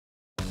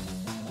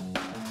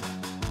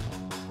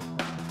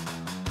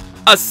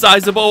A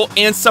sizable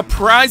and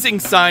surprising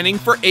signing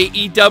for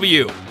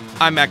AEW.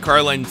 I'm Matt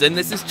Carlins, and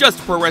this is Just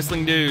Pro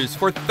Wrestling News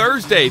for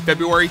Thursday,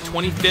 February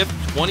 25th,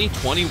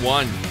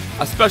 2021.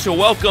 A special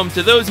welcome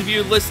to those of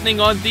you listening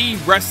on the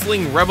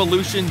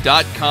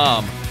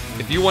WrestlingRevolution.com.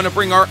 If you want to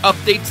bring our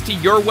updates to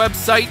your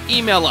website,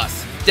 email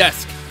us,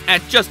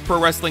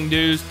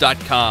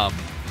 desk@JustProWrestlingNews.com.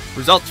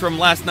 Results from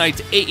last night's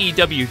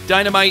AEW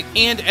Dynamite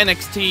and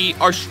NXT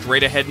are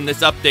straight ahead in this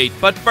update,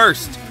 but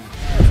first,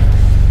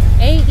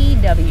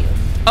 AEW.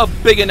 A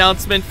big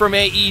announcement from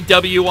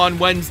AEW on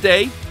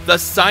Wednesday, the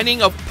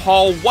signing of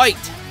Paul Wight,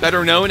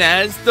 better known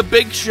as The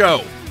Big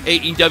Show.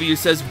 AEW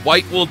says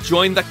Wight will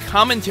join the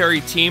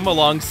commentary team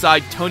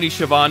alongside Tony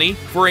Schiavone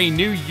for a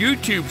new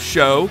YouTube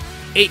show,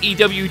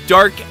 AEW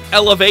Dark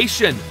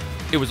Elevation.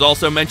 It was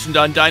also mentioned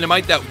on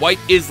Dynamite that Wight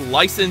is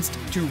licensed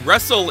to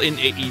wrestle in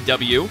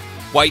AEW.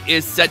 Wight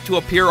is set to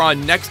appear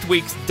on next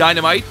week's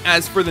Dynamite.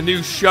 As for the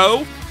new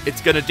show,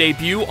 it's going to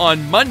debut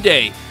on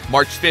Monday,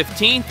 March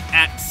 15th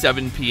at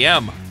 7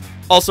 p.m.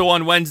 Also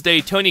on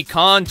Wednesday, Tony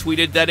Khan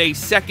tweeted that a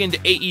second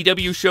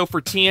AEW show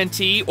for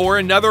TNT or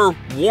another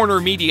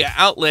WarnerMedia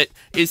outlet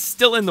is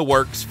still in the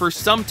works for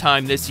some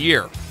time this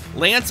year.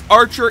 Lance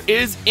Archer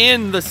is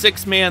in the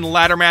six-man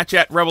ladder match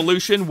at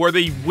Revolution, where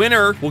the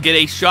winner will get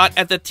a shot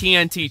at the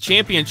TNT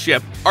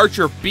Championship.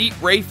 Archer beat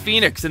Rey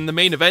Fenix in the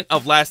main event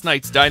of last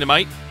night's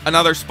Dynamite.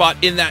 Another spot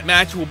in that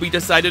match will be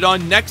decided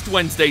on next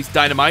Wednesday's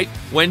Dynamite,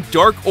 when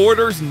Dark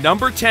Order's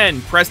number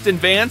 10, Preston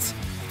Vance,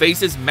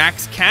 faces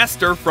Max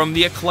Caster from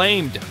the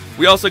Acclaimed.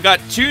 We also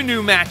got two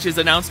new matches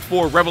announced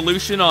for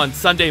Revolution on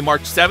Sunday,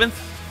 March 7th.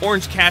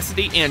 Orange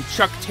Cassidy and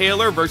Chuck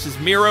Taylor versus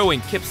Miro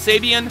and Kip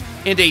Sabian,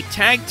 and a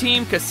tag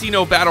team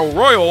casino battle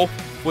royal,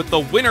 with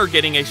the winner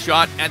getting a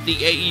shot at the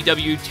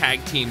AEW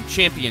Tag Team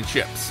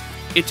Championships.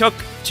 It took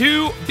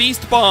two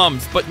Beast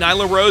Bombs, but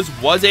Nyla Rose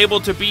was able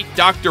to beat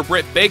Dr.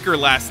 Britt Baker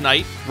last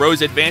night.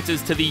 Rose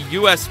advances to the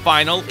U.S.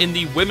 final in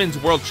the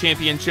Women's World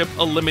Championship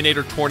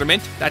Eliminator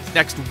Tournament. That's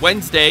next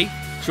Wednesday.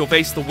 She'll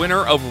face the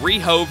winner of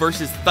Riho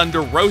versus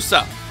Thunder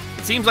Rosa.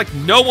 It seems like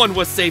no one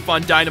was safe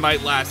on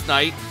Dynamite last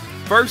night.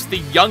 First, the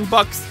Young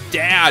Bucks'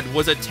 dad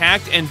was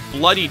attacked and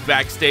bloodied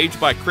backstage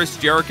by Chris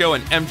Jericho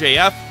and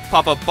MJF.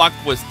 Papa Buck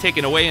was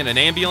taken away in an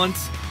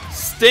ambulance.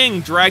 Sting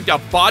dragged a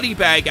body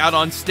bag out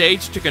on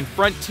stage to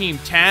confront Team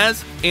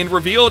Taz and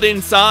revealed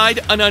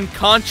inside an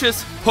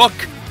unconscious Hook.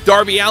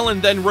 Darby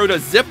Allin then rode a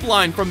zip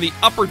line from the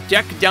upper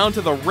deck down to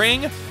the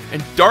ring,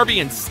 and Darby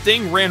and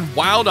Sting ran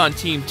wild on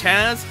Team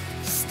Taz.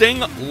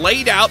 Sting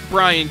laid out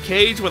Brian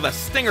Cage with a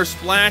Stinger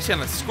Splash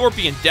and a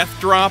Scorpion Death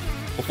Drop.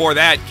 Before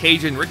that,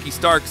 Cage and Ricky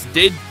Starks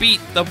did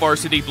beat the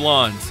Varsity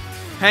Blondes.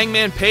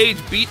 Hangman Page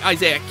beat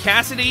Isaiah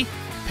Cassidy.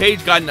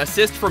 Page got an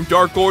assist from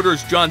Dark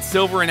Order's John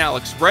Silver and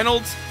Alex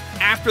Reynolds.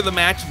 After the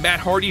match, Matt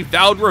Hardy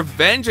vowed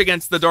revenge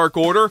against the Dark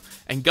Order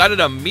and got an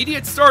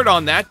immediate start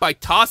on that by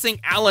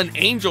tossing Alan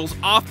Angels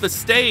off the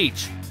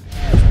stage.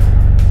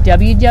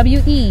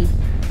 WWE.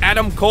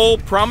 Adam Cole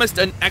promised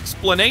an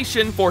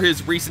explanation for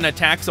his recent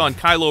attacks on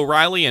Kyle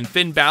O'Reilly and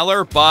Finn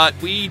Balor, but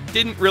we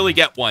didn't really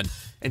get one.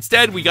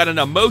 Instead, we got an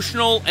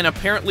emotional and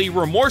apparently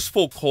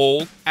remorseful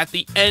Cole at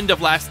the end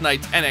of last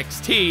night's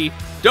NXT.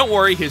 Don't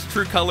worry, his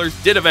true colors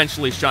did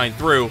eventually shine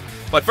through.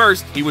 But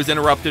first, he was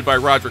interrupted by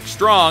Roderick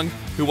Strong,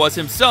 who was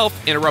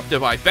himself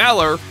interrupted by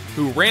Balor,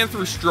 who ran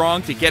through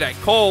Strong to get at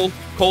Cole.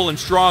 Cole and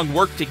Strong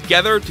worked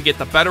together to get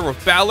the better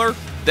of Balor.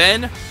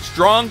 Then,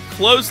 Strong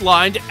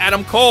clotheslined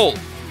Adam Cole.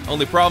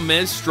 Only problem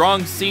is,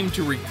 Strong seemed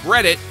to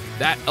regret it.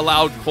 That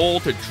allowed Cole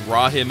to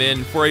draw him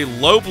in for a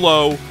low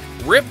blow,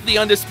 rip the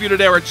Undisputed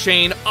Era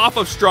chain off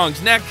of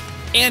Strong's neck,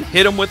 and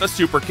hit him with a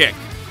super kick.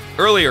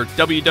 Earlier,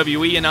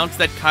 WWE announced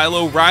that Kyle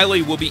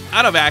O'Reilly will be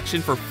out of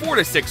action for 4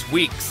 to 6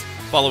 weeks,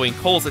 following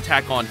Cole's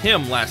attack on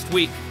him last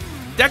week.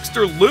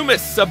 Dexter Lumis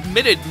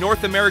submitted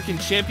North American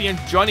champion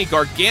Johnny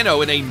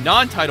Gargano in a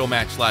non-title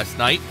match last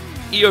night.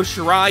 Io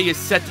Shirai is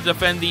set to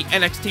defend the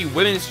NXT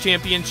Women's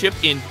Championship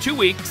in 2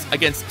 weeks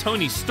against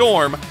Toni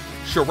Storm.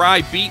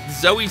 Shirai beat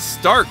Zoe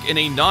Stark in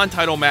a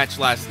non-title match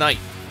last night.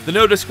 The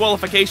no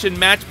disqualification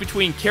match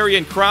between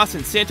Karrion Kross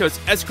and Santos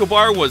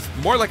Escobar was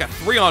more like a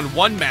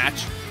 3-on-1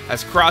 match,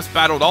 as Kross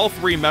battled all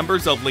three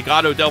members of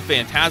Legado del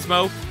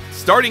Fantasma,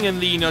 starting in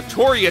the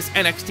notorious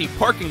NXT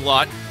parking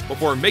lot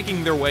before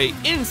making their way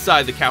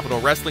inside the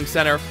Capitol Wrestling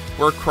Center,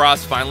 where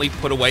Kross finally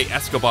put away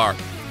Escobar.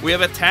 We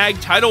have a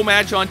tag title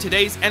match on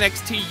today's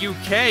NXT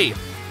UK.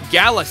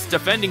 Gallus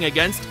defending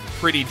against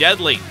Pretty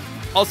Deadly.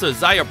 Also,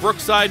 Xia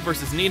Brookside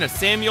versus Nina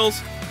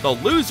Samuels. The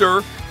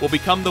loser will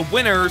become the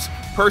winner's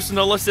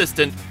personal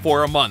assistant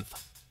for a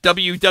month.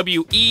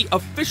 WWE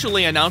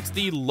officially announced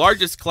the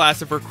largest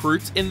class of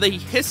recruits in the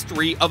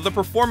history of the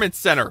Performance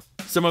Center.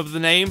 Some of the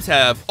names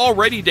have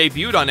already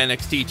debuted on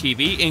NXT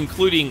TV,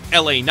 including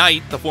LA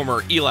Knight, the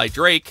former Eli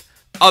Drake.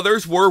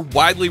 Others were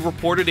widely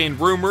reported and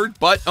rumored,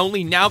 but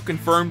only now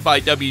confirmed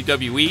by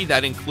WWE.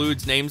 That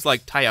includes names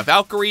like Taya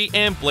Valkyrie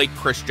and Blake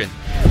Christian.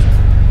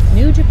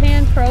 New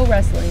Japan Pro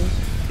Wrestling.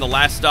 The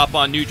last stop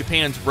on New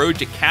Japan's Road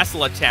to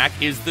Castle Attack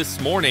is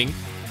this morning.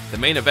 The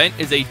main event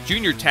is a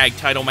junior tag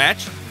title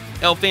match.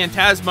 El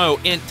Phantasmo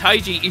and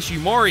Taiji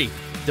Ishimori,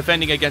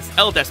 defending against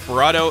El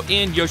Desperado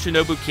and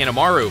Yoshinobu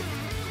Kanemaru.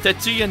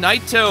 Tetsuya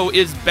Naito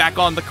is back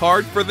on the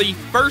card for the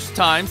first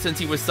time since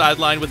he was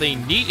sidelined with a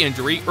knee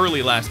injury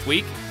early last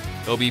week.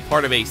 He'll be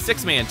part of a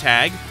 6-man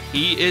tag.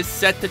 He is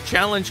set to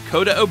challenge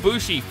Kota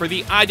Ibushi for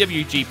the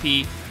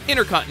IWGP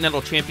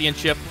Intercontinental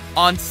Championship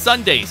on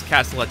Sunday's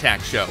Castle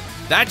Attack show.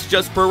 That's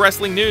just pro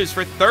wrestling news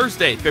for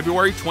Thursday,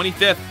 February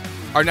 25th.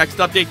 Our next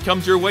update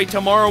comes your way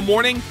tomorrow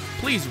morning.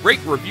 Please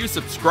rate, review,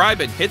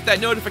 subscribe, and hit that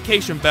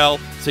notification bell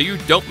so you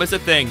don't miss a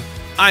thing.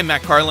 I'm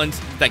Matt Carlins.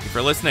 Thank you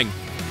for listening.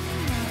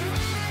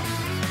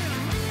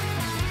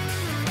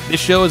 This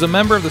show is a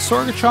member of the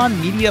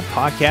Sorgatron Media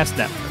Podcast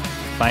Network.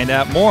 Find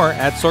out more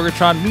at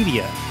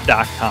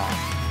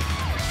sorgatronmedia.com.